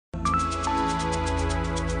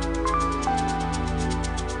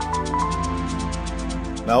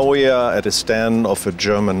Now we are at a stand of a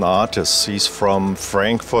German artist. He's from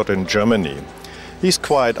Frankfurt in Germany. He's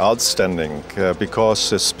quite outstanding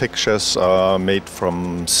because his pictures are made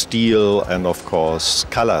from steel and of course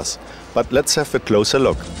colors. But let's have a closer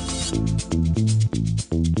look.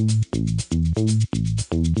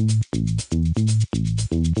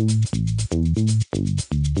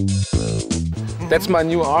 That's my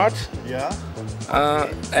new art. Yeah.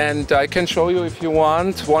 And I can show you, if you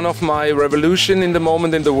want, one of my revolution in the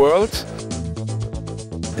moment in the world.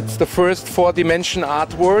 It's the first four-dimension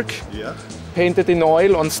artwork, Yeah. painted in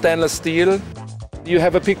oil on stainless steel. You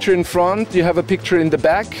have a picture in front, you have a picture in the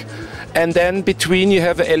back, and then between you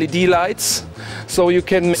have LED lights. So you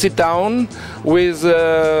can sit down with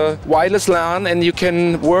wireless LAN and you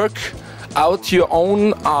can work out your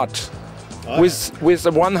own art. With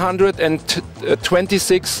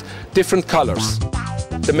 126 different colors.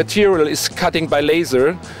 The material is cutting by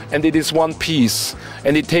laser and it is one piece.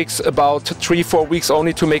 And it takes about 3-4 weeks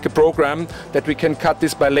only to make a program that we can cut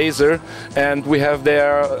this by laser. And we have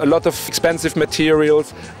there a lot of expensive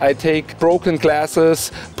materials. I take broken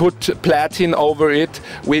glasses, put platinum over it.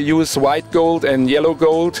 We use white gold and yellow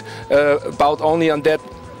gold. About only on that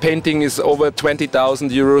painting is over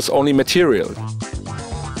 20,000 euros only material.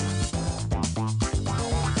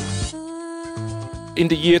 In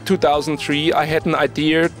the year 2003, I had an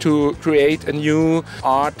idea to create a new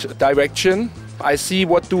art direction. I see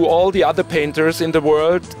what do all the other painters in the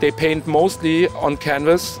world. They paint mostly on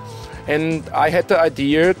canvas, and I had the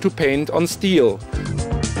idea to paint on steel.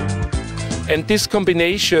 And this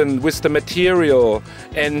combination with the material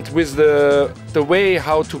and with the way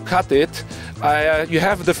how to cut it, you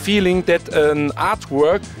have the feeling that an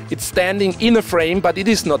artwork, it's standing in a frame, but it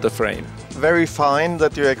is not a frame. Very fine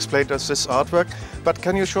that you explained us this artwork, but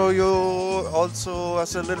can you show you also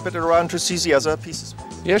us a little bit around to see the other pieces?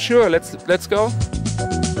 Yeah, sure, let's go.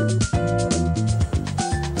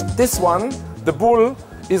 This one, the bull,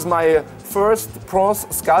 is my first bronze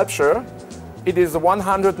sculpture. It is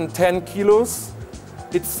 110 kilos.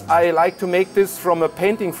 I like to make this from a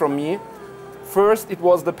painting from me. First it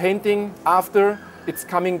was the painting, after it's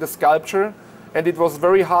coming the sculpture, and it was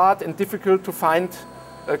very hard and difficult to find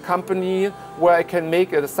a company where I can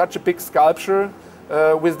make such a big sculpture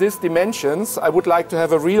with these dimensions. I would like to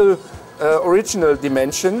have a real original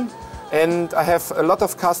dimension, and I have a lot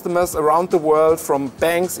of customers around the world, from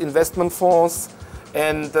banks, investment funds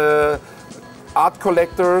and art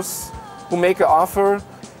collectors who make an offer.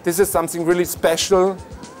 This is something really special.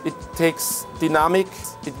 It takes dynamic,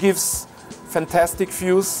 it gives fantastic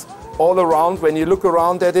views all around. When you look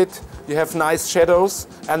around at it, you have nice shadows,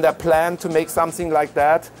 and I plan to make something like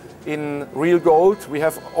that in real gold. We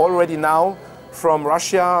have already now from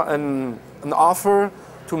Russia an offer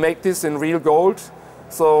to make this in real gold.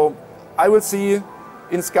 So I will see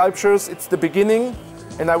in sculptures, it's the beginning,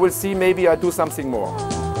 and I will see maybe I do something more.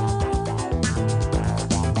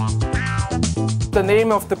 The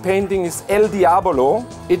name of the painting is El Diabolo.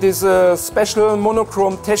 It is a special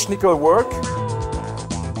monochrome technical work.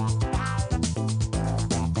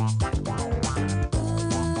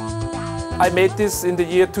 I made this in the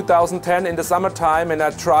year 2010 in the summertime, and I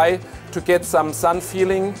try to get some sun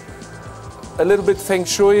feeling, a little bit feng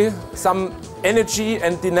shui, some energy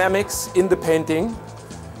and dynamics in the painting.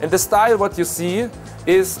 And the style what you see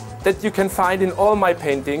is that you can find in all my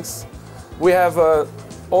paintings. We have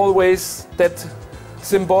always that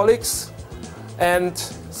symbolics, and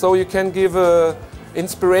so you can give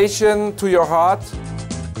inspiration to your heart.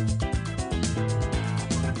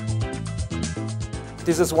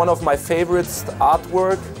 This is one of my favorite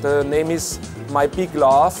artwork. The name is My Big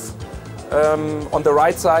Love. On the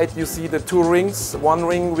right side you see the two rings. One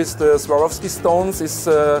ring with the Swarovski stones is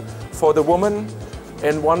for the woman,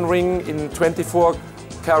 and one ring in 24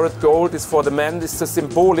 karat gold is for the man. It's a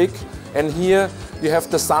symbolic, and here you have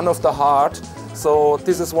the sun of the heart. So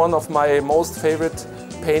this is one of my most favorite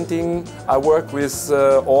painting. I work with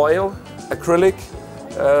oil, acrylic,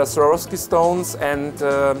 Swarovski stones, and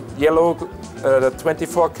yellow,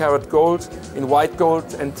 24 karat gold in white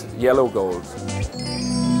gold and yellow gold.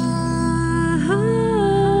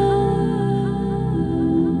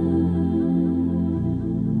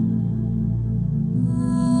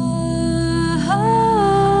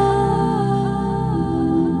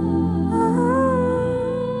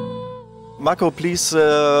 Marco, please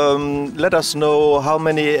let us know how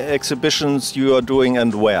many exhibitions you are doing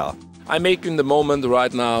and where. I make in the moment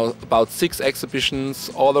right now about 6 exhibitions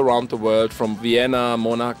all around the world, from Vienna,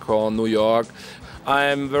 Monaco, New York.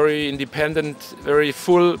 I'm very independent, very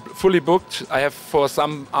fully booked. I have for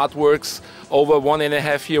some artworks over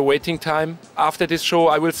 1.5 year waiting time. After this show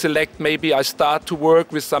I will select, maybe I start to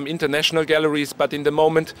work with some international galleries, but in the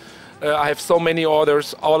moment I have so many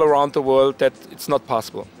orders all around the world that it's not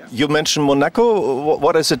possible. You mentioned Monaco.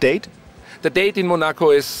 What is the date? The date in Monaco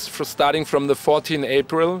is starting from the 14th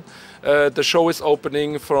April. The show is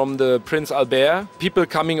opening from the Prince Albert. People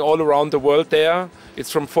coming all around the world there. It's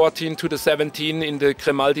from 14 to the 17 in the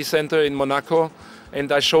Grimaldi Center in Monaco.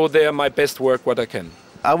 And I show there my best work, what I can.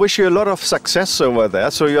 I wish you a lot of success over there.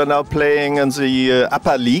 So you're now playing in the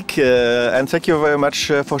upper league. And thank you very much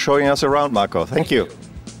for showing us around, Marco. Thank you.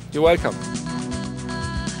 You're welcome.